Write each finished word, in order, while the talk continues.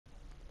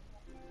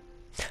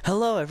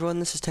Hello everyone,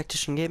 this is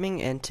Tactician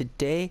Gaming, and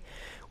today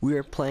we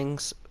are playing,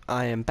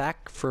 I am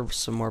back for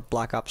some more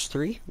Black Ops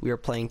 3. We are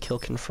playing Kill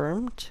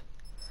Confirmed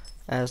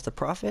as the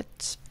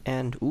Prophet,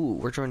 and ooh,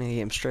 we're joining the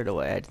game straight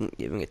away. I didn't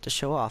even get to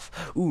show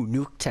off. Ooh,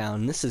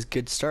 Nuketown, this is a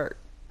good start.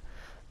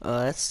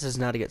 This is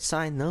not a good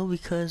sign though,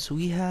 because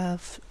we're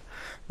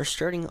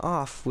starting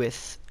off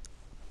with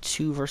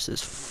 2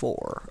 versus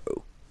 4.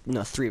 Oh,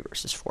 no, 3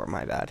 versus 4,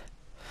 my bad.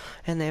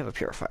 And they have a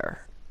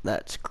Purifier.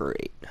 That's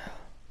great.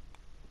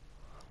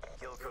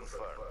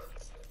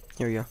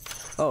 Here we go.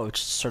 Oh,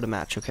 just start a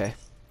match, okay.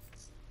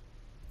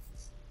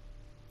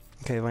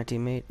 Okay, my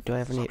teammate, do I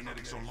have any...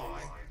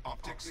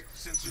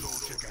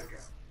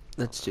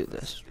 Let's do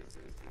this.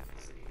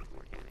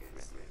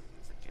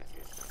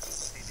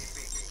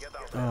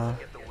 Come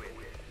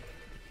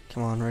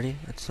on, ready?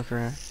 Let's look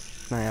around.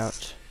 Eye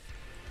out.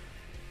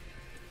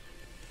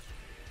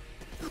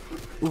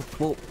 Oof,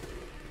 whoa.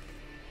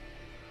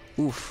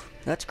 Oof,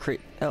 that's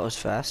great. That was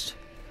fast.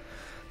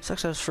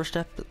 Sucks I was first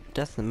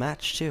death in the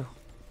match, too.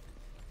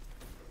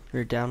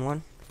 You're down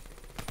one.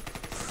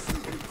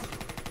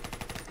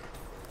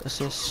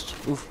 Assist.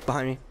 Oof,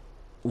 behind me.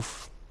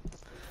 Oof.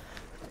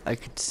 I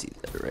could see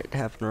that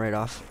happen right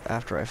off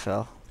after I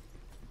fell.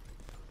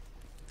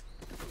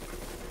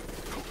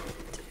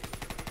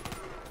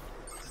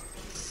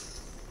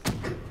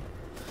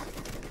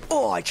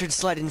 Oh, I tried to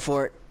slide in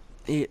for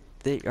it.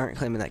 They aren't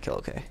claiming that kill,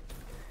 okay.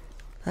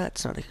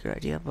 That's not a good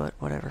idea, but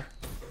whatever.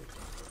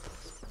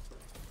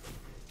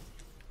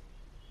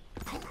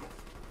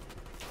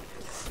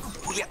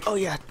 Oh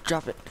yeah,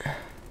 drop it.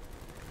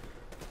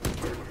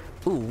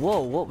 Ooh, whoa,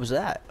 what was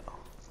that?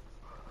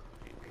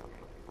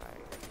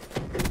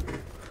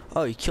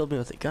 Oh, you killed me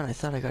with a gun. I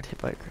thought I got hit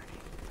by a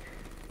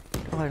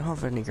grenade. Oh, I don't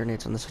have any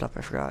grenades on this setup,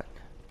 I forgot.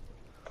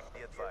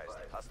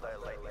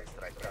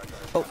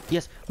 Oh,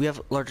 yes, we have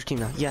a larger team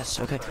now. Yes,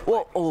 okay.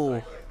 Whoa,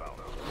 oh.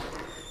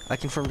 I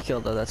confirmed the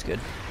kill though, that's good.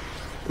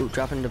 Ooh,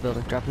 drop into the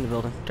building, drop into the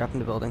building, drop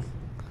into the building.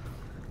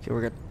 Okay,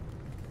 we're good.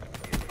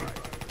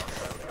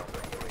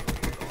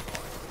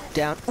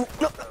 Down. Ooh,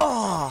 no.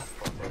 Oh,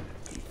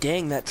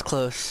 dang, that's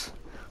close.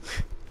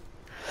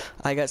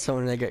 I got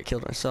someone that got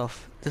killed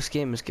myself. This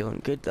game is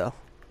going good though.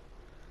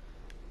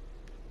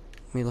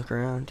 Let me look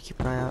around, keep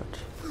an eye out.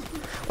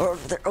 Oh,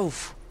 there.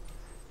 Oof.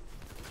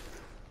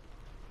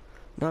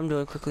 No, I'm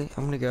doing quickly.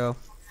 I'm gonna go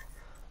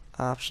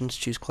options,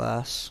 choose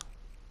class.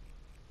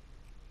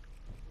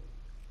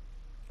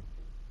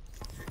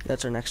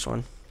 That's our next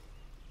one.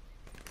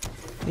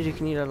 You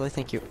can eat out of the way,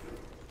 thank you.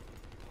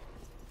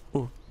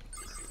 Ooh.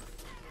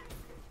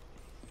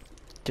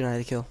 Deny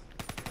the kill.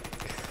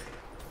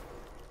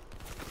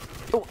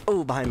 Oh,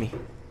 oh, behind me.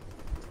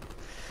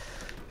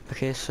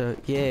 Okay, so,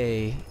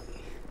 yay.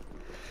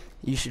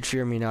 You should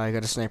fear me now, I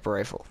got a sniper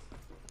rifle.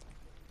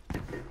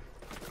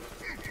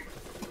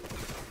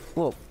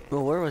 Whoa,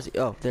 well, where was he?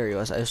 Oh, there he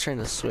was. I was trying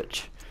to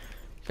switch.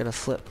 Gotta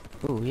flip.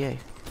 Ooh, yay.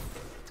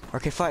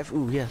 RK5,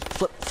 ooh, yeah.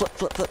 Flip, flip,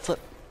 flip, flip, flip.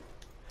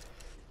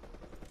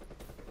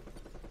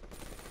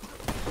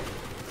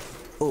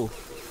 Oh.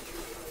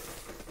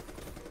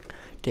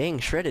 Dang,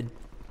 shredded.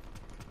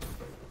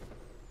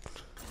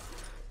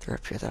 They're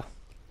up here though.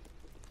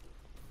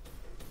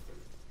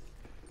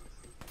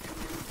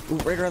 Ooh,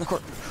 right around the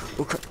corner.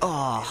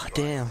 Oh,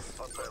 damn.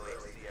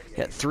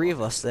 Yeah, 3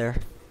 of us there.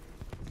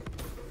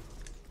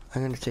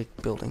 I'm gonna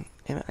take building.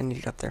 Damn it, I need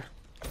to get up there.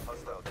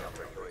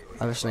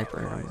 I have a sniper,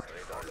 remember.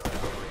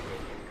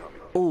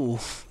 Oh,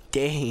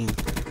 dang.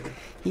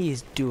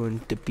 He's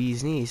doing the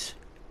bee's knees.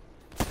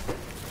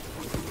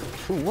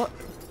 Ooh, what?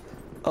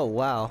 Oh,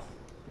 wow.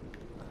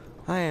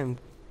 I am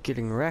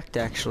getting wrecked,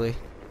 actually.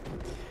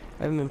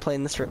 I haven't been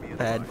playing this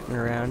bad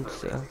around,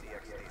 so.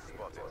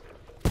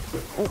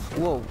 Oh,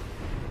 whoa.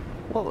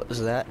 What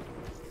was that?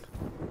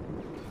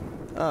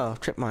 Oh,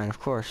 trip mine, of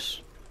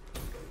course.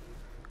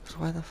 So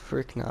why the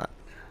frick not?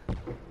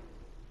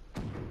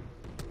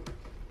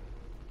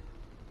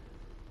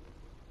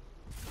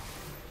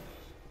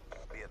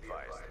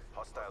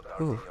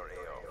 Ooh.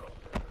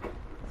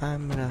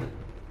 I'm gonna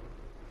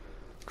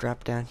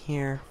drop down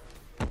here.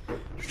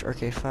 Just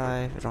RK5.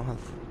 I don't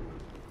have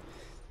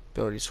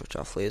ability to switch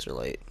off laser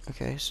light.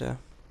 Okay, so.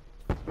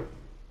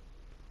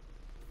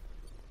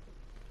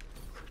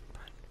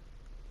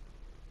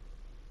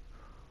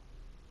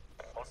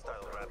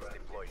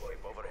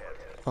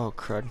 Oh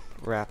crud,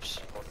 wraps.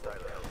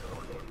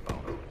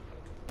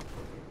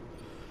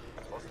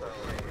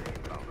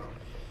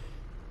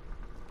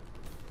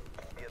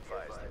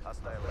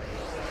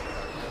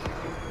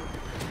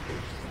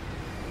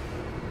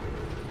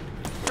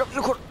 Drop in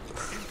the corner.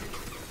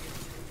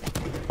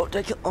 Oh, did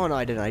I kill? Oh no,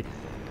 I didn't.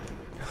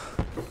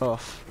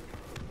 Off.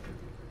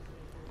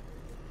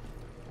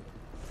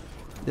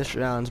 This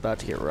round's about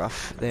to get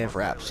rough. They have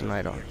wraps and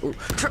I don't. Ooh.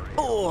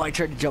 Oh, I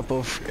tried to jump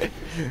over.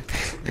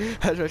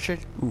 How did I try?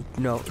 Ooh,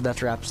 no,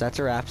 that's wraps. That's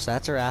a wraps.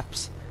 That's a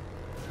wraps.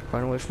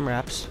 Run away from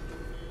wraps.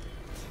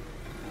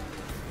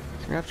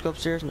 Can wraps go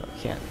upstairs? No, it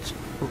can't.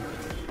 Ooh.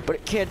 But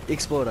it can't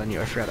explode on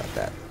you. I forgot about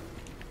that.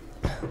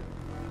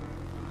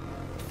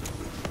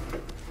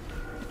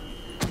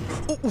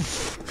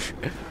 Oof.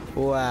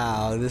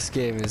 Wow, this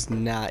game is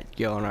not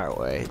going our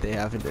way. They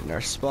have it in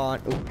our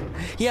spawn. Ooh.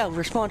 Yeah,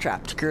 we're spawn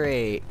trapped.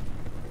 Great.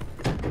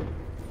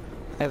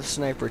 I have a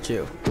sniper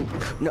too. Ooh.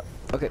 No.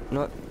 Okay,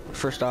 no.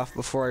 First off,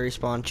 before I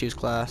respawn, choose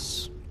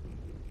class.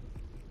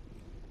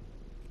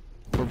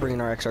 We're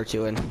bringing our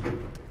XR2 in.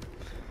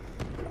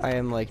 I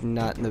am like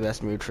not in the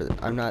best mood for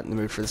I'm not in the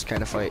mood for this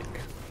kind of fight.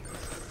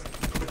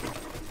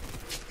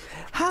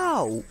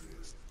 How?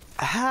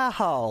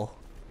 How?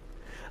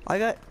 I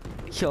got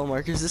kill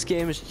markers. This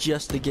game is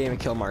just the game of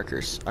kill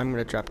markers. I'm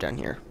gonna drop down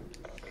here.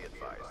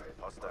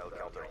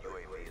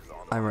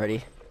 I'm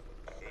ready.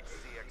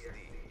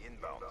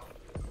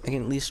 I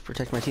can at least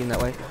protect my team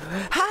that way.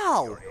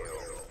 How?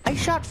 I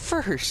shot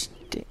first.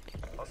 You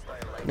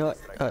know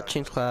what?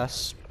 Change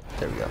class.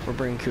 There we go. We're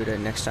bringing Kuda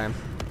in next time.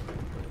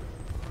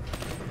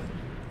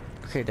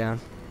 Okay, down.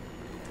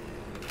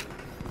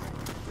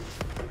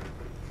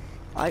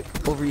 I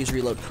overuse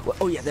reload.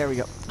 Oh yeah, there we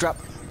go. Drop.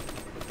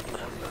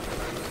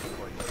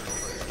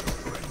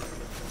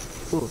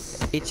 Ooh,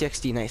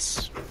 HCXD,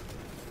 nice.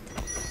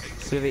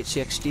 We have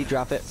HCXD,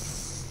 drop it.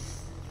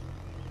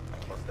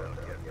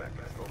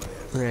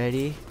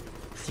 Ready?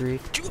 3,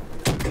 2.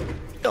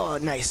 Oh,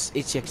 nice.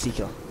 HCXD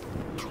kill.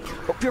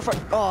 Oh, pure fire.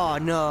 Oh,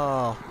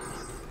 no.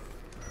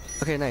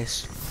 Okay,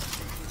 nice.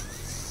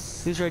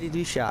 Who's ready to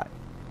be shot?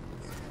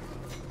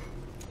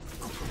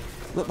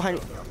 Look behind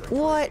me.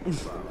 What?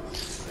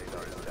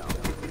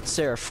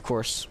 Seraph, of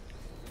course.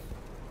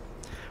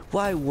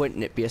 Why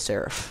wouldn't it be a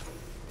Seraph?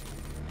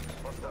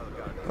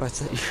 What's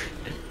that?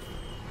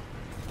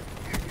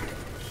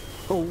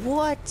 Oh,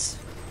 what?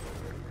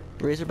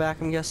 Razorback,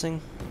 I'm guessing?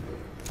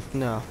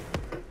 No.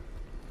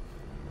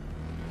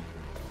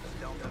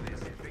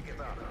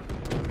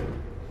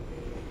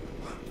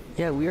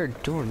 Yeah, we are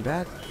doing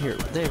bad here.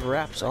 They have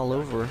wraps all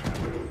over.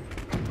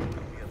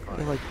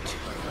 They're like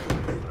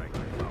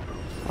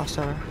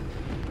hostile.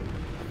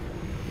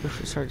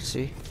 It's hard to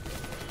see.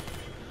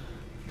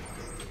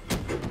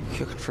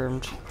 Kill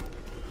confirmed.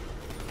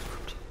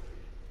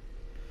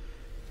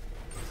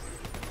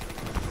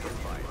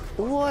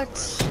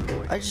 What?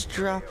 I just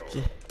dropped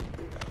it.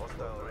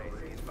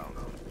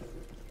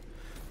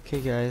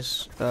 Okay,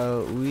 guys.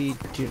 We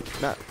do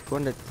not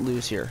want to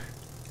lose here.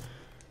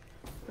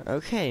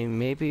 Okay,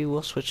 maybe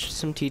we'll switch to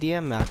some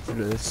TDM after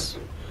this.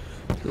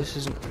 This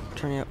isn't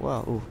turning out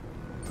well. Ooh.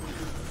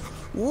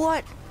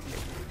 What?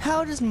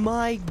 How does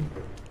my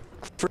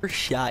first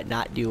shot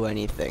not do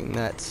anything?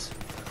 That's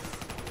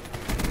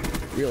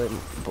really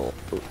bold.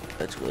 Ooh,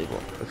 that's really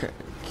bold. Okay,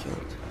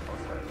 killed.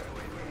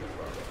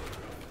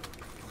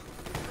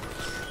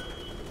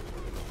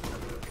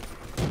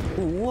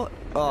 Ooh, what?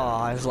 Oh,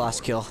 I was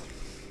last kill.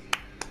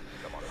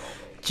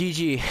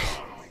 GG.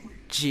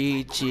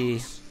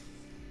 GG.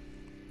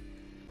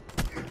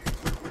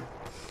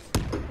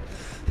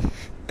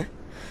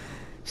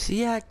 So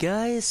yeah,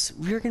 guys,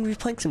 we're gonna be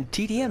playing some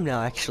TDM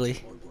now,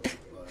 actually.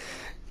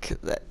 Cause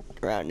that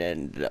round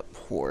ended up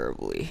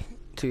horribly.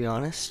 To be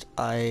honest,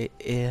 I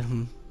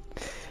am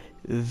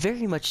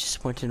very much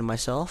disappointed in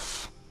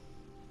myself.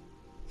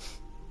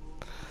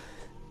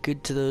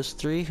 Good to those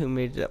 3 who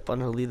made it up on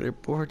the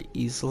leaderboard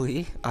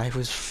easily. I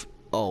was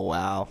oh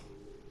wow.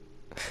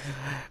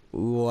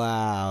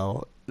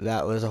 Wow,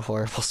 that was a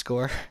horrible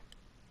score.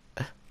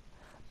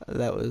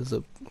 That was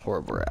a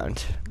horrible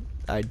round.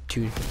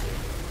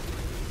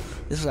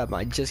 This is what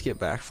I just get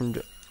back from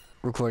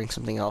recording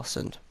something else,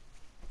 and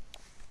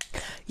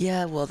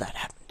yeah, well, that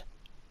happened.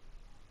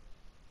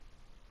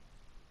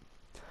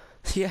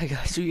 So yeah,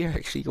 guys, we are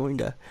actually going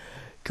to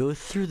go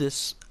through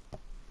this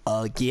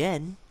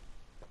again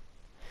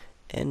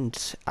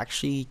and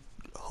actually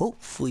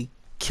hopefully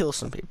kill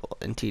some people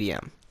in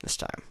TDM this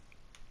time.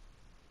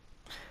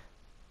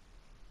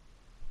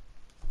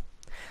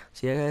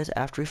 So yeah, guys,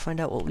 after we find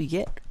out what we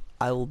get,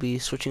 I will be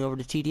switching over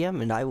to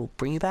TDM and I will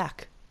bring you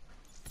back.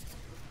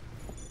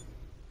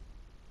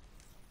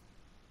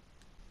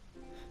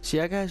 So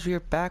yeah, guys, we are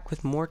back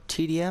with more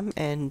TDM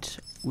and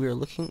we're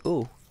looking,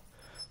 ooh,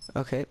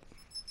 okay.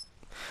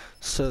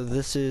 So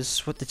this is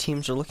what the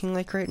teams are looking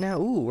like right now.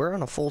 Ooh, we're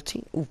on a full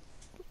team. Ooh,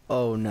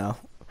 oh no.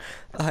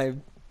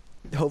 I'm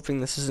hoping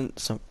this isn't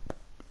some,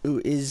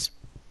 ooh, is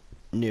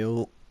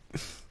new.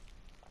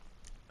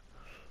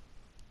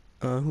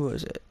 Who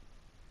is it?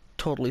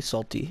 Totally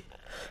salty.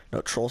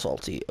 No, troll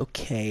salty.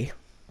 Okay.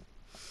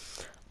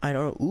 I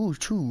don't know. Ooh,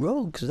 2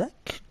 rogues. That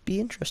could be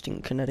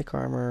interesting. Kinetic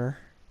armor.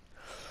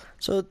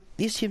 So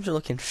these teams are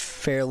looking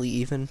fairly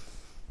even.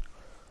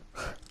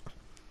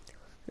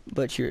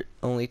 But your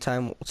only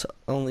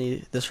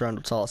this round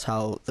will tell us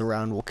how the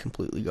round will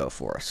completely go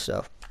for us.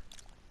 So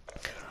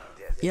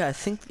yeah, I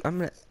think I'm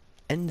gonna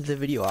end the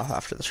video off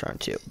after this round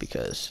too,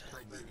 because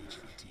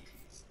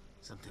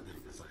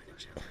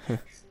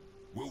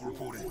we'll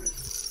report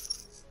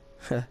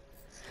in.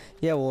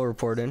 yeah, we'll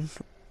report in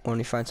when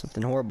we find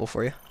something horrible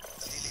for you.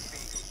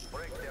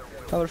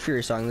 How about a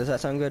Fury song? Does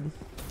that sound good?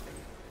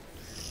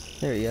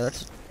 There you go.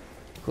 That's a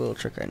cool little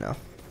trick I know.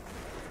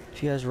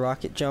 If you guys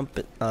rocket jump,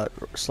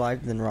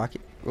 slide, then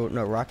rocket. Oh,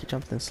 no, rocket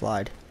jump, then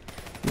slide.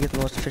 You get the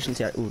most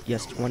efficiency out. Ooh,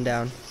 yes, 1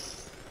 down.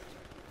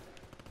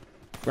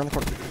 Around the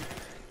corner.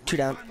 2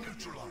 down.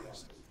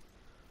 Neutralized.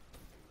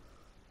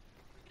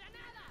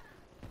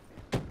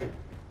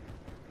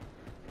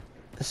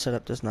 This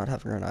setup does not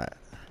have a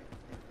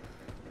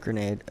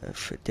grenade.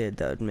 If it did,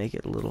 that would make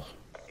it a little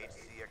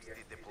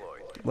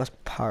less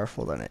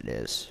powerful than it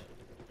is.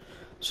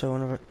 So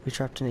whenever we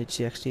dropped an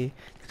HCXD,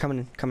 they're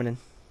coming in.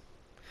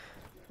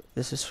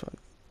 This is fun.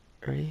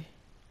 Ready?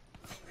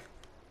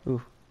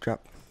 Ooh,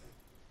 drop.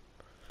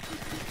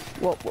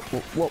 Whoa, whoa,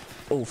 whoa,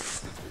 whoa,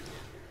 oof.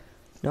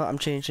 No, I'm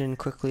changing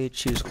quickly,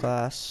 choose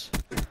class.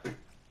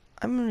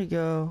 I'm gonna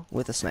go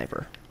with a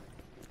sniper.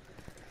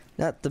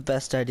 Not the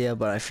best idea,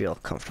 but I feel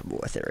comfortable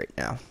with it right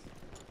now.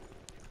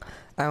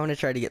 I want to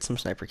try to get some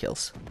sniper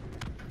kills.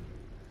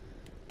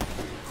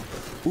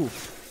 Ooh,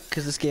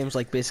 because this game's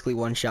like basically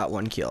one shot,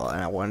 one kill,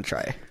 and I want to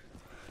try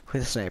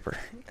with a sniper.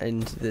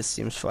 And this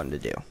seems fun to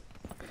do.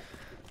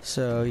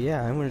 So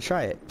yeah, I'm gonna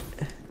try it.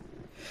 It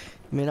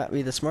may not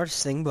be the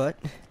smartest thing, but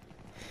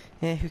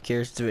who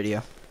cares? It's a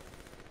video.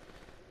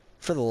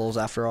 For the lulz,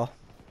 after all.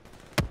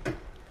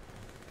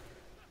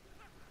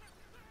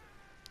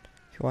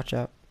 Watch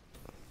out.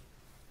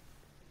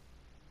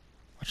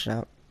 Watch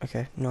out.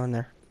 Okay, no one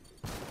there.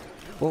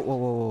 Whoa, whoa,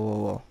 whoa, whoa, whoa,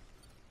 whoa.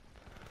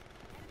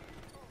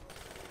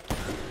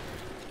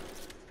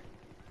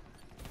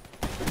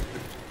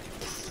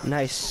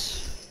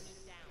 Nice.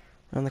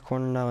 Around the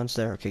corner, no one's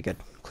there. Okay, good.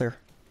 Clear.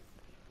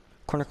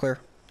 Corner clear.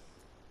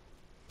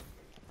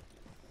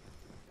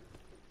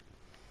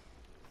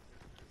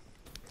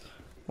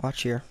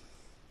 Watch here.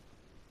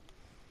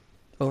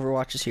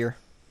 Overwatch is here.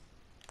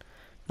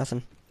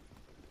 Nothing.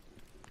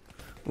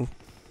 Ooh.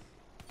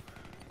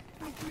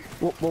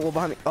 Whoa, whoa, whoa,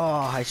 behind me. Oh,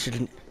 I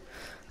shouldn't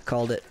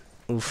called it.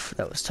 Oof,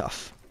 that was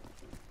tough.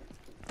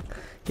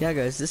 Yeah,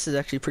 guys, this is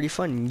actually pretty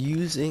fun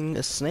using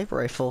a sniper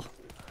rifle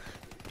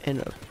and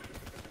a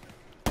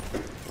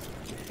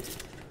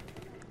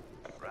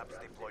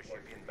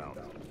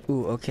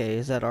ooh, okay,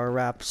 is that our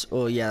wraps?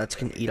 Oh yeah, that's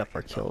gonna eat up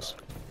our kills.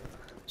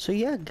 So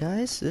yeah,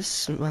 guys,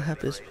 this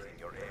map is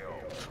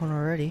fun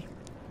already.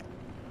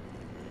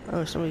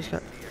 Oh, somebody's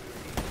got.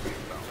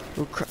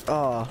 Oh,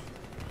 oh.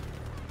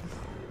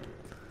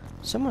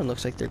 Someone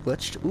looks like they're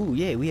glitched. Ooh,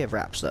 yay, we have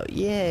wraps though.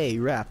 Yay,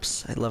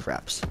 wraps. I love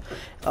wraps.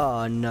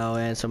 Oh no,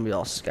 and somebody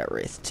else has got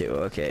wraith too.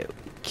 Okay,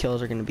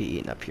 kills are gonna be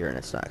eaten up here, and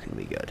it's not gonna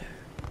be good.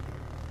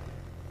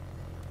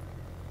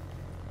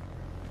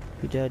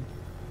 Who dead?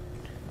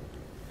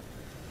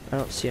 I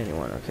don't see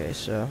anyone. Okay,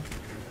 so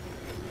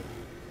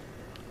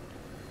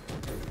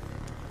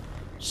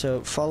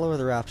follow where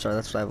the wraps are.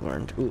 That's what I've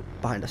learned. Ooh,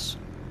 behind us.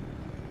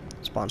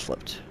 Spawn's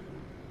flipped.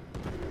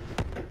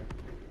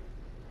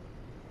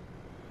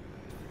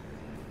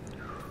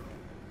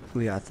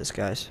 We got this,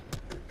 guys.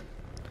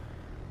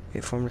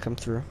 Wait for him to come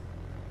through.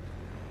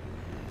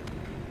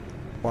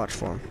 Watch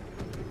for him.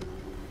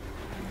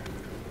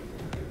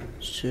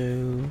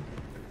 So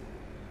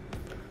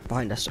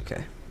behind us,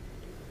 okay.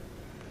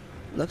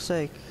 Looks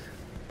like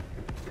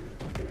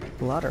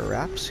a lot of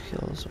wrap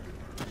skills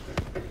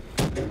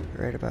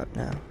right about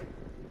now.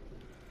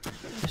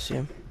 I see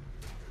him.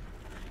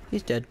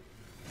 He's dead.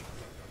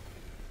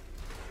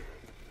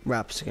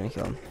 Wraps are gonna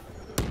kill him.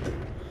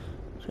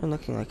 So I'm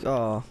looking like,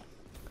 oh,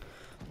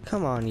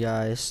 come on,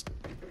 guys.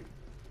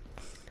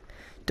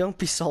 Don't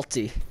be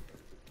salty.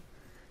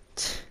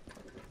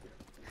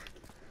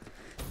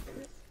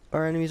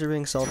 Our enemies are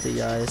being salty,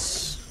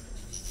 guys.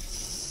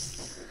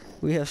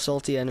 We have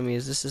salty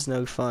enemies. This is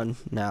no fun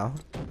now.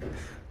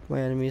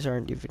 My enemies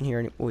aren't even here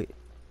anymore. Wait.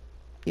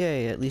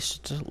 Yay, at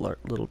least it's a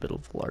little bit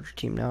of a larger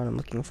team now, and I'm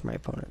looking for my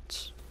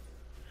opponents.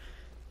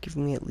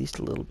 Giving me at least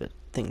a little bit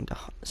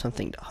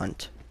something to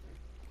hunt.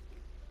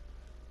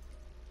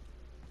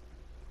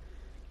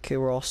 Okay,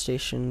 we're all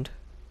stationed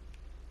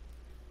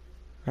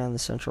around the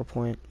central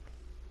point.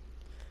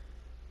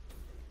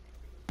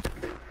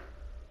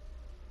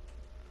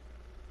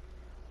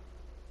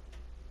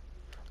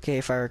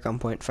 Okay, fire at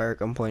gunpoint, fire at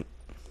gunpoint.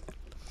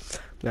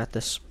 We got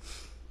this.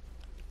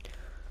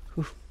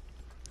 Whew.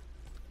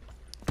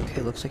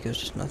 Okay, looks like it was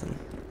just nothing.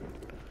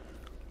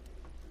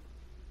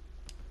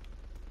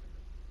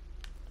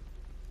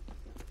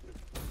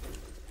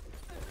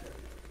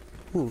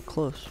 Ooh,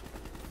 close.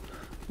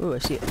 Ooh, I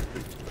see it.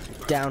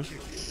 Down.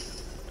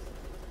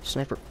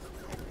 Sniper.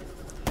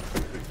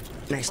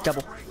 Nice,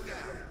 double.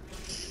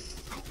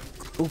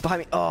 Ooh, behind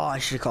me. Oh, I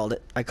should have called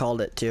it. I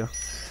called it too.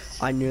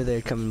 I knew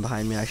they'd come in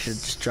behind me. I should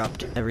have just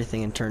dropped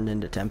everything and turned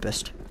into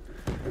Tempest.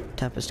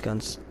 Tempest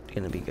gun's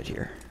gonna be good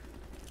here.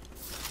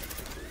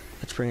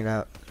 Let's bring it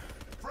out.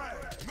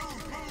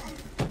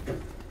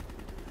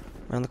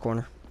 Around the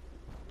corner.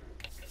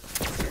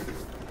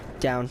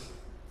 Down.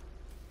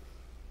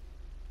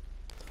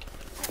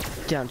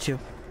 Down 2.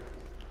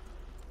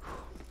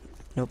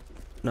 Nope.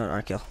 Not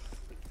our kill.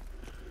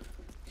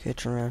 Okay,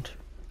 turn around.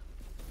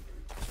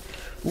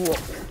 Whoa.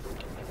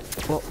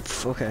 Whoa.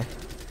 Okay.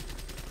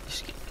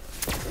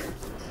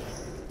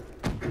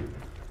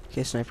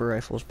 Okay, sniper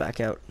rifles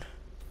back out.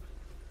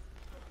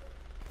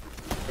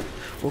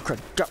 Oh crap!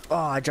 Drop! Oh,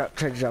 I tried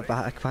to drop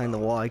back behind the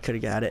wall. I could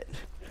have got it.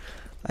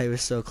 I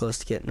was so close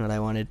to getting what I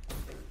wanted.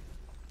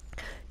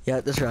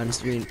 Yeah, this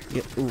round's green.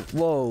 Yeah, ooh,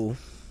 whoa.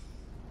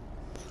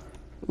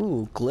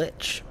 Ooh,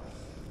 glitch.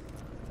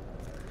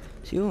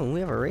 See, ooh, and we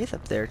have a wraith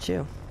up there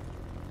too.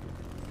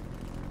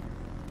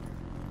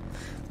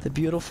 The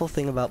beautiful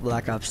thing about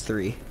Black Ops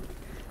 3,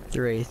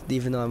 the wraith,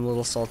 even though I'm a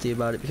little salty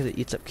about it because it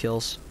eats up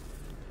kills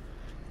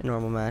in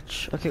normal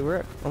match. Okay, we're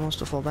at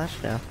almost a full match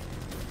now.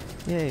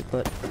 Yay,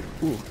 but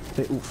ooh,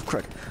 wait, ooh,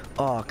 crud.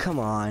 Oh, come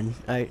on.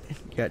 I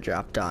got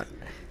dropped on.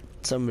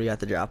 Somebody got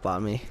the drop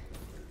on me.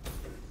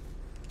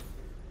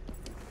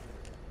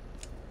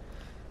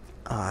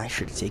 Ah, I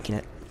should have taken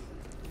it.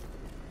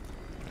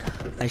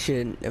 I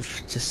shouldn't have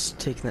just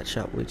taken that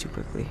shot way too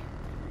quickly.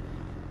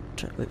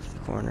 Try to wait for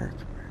the corner.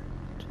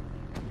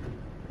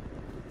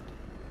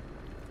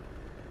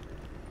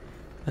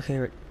 Okay,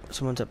 right.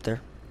 Someone's up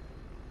there.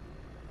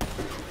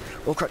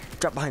 Oh crap,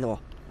 drop behind the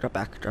wall. Drop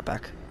back, drop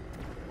back.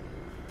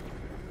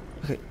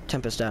 Okay,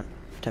 Tempest down.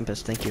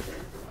 Tempest, thank you.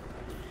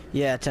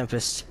 Yeah,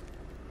 Tempest.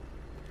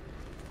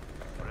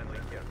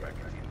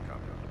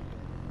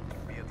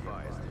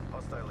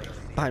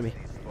 Behind me.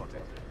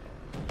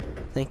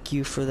 Thank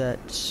you for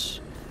that.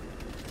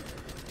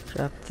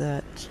 Drop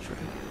that.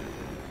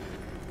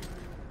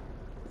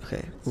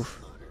 Okay,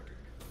 oof.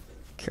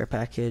 Care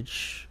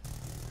package.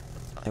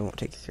 I won't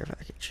take your care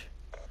package.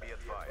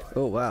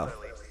 Oh wow.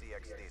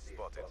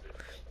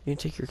 You can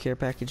take your care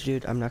package,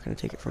 dude. I'm not gonna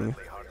take it from you.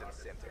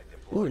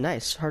 Ooh,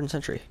 nice. Hardened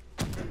sentry.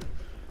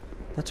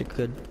 That's a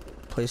good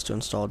place to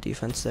install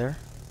defense there.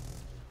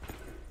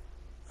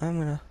 I'm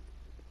gonna...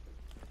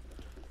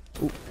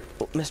 Ooh,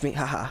 oh, missed me.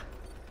 Haha.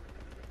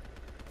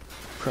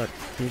 Crud.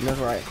 Need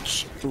another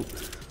right. Ooh,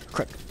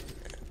 crud.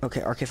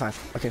 Okay,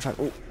 RK5. RK5.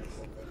 Ooh.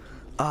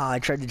 Ah, I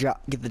tried to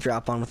get the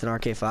drop on with an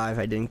RK5.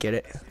 I didn't get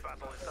it.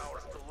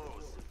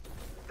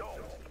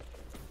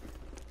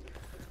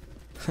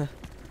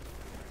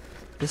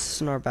 This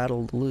isn't our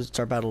battle to lose, it's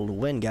our battle to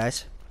win,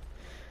 guys.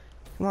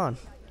 Come on.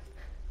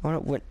 I wanna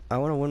win I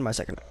wanna win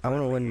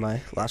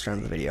my last round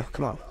of the video.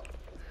 Come on.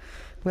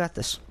 We got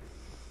this.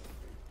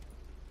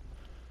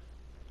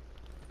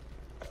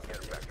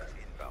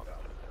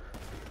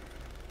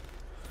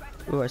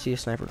 Ooh, I see a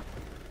sniper.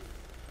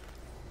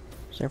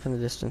 Sniper in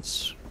the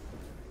distance.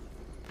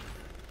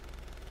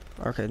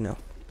 Okay, no.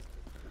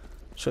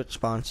 Switch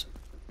spawns.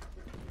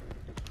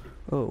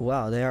 Oh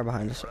wow, they are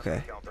behind us,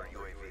 okay.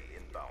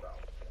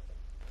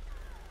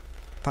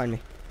 Behind me.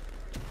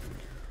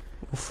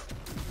 Oof.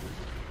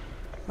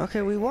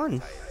 Okay, we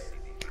won.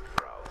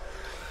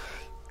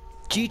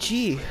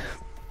 GG.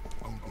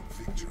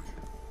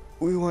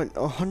 We went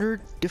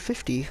 100 to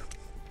 50.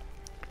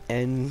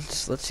 And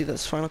let's see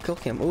this final kill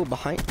cam. Oh,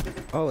 behind.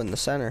 Oh, in the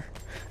center.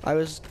 I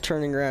was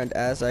turning around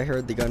as I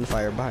heard the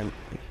gunfire behind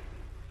me.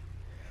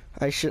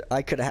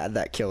 I could have had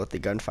that kill with the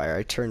gunfire.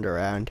 I turned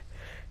around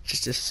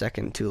just a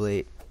second too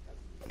late.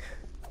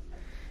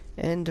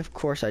 And of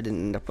course I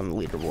didn't end up on the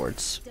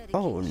leaderboards.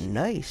 Oh,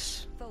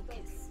 nice.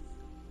 Focus.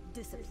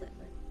 Discipline.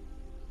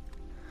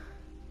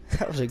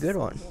 That was a good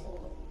one.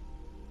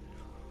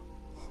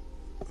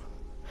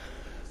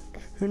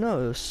 Who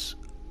knows?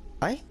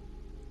 I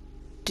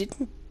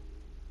didn't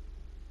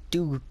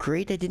do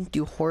great. I didn't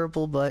do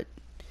horrible, but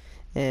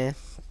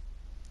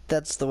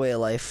that's the way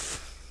of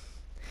life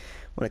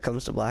when it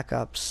comes to Black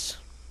Ops.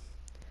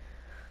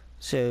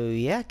 So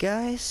yeah,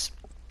 guys.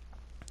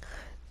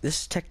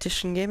 This is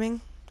Tactician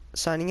Gaming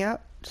signing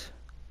out.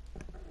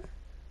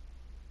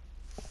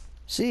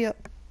 See ya.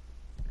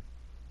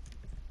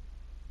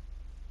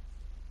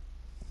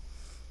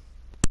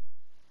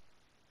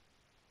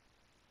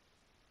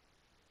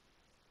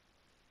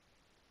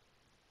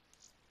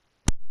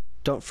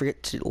 Don't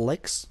forget to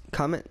like,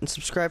 comment, and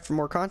subscribe for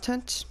more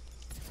content.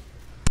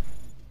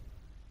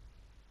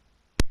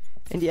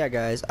 And yeah,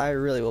 guys, I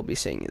really will be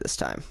seeing you this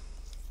time.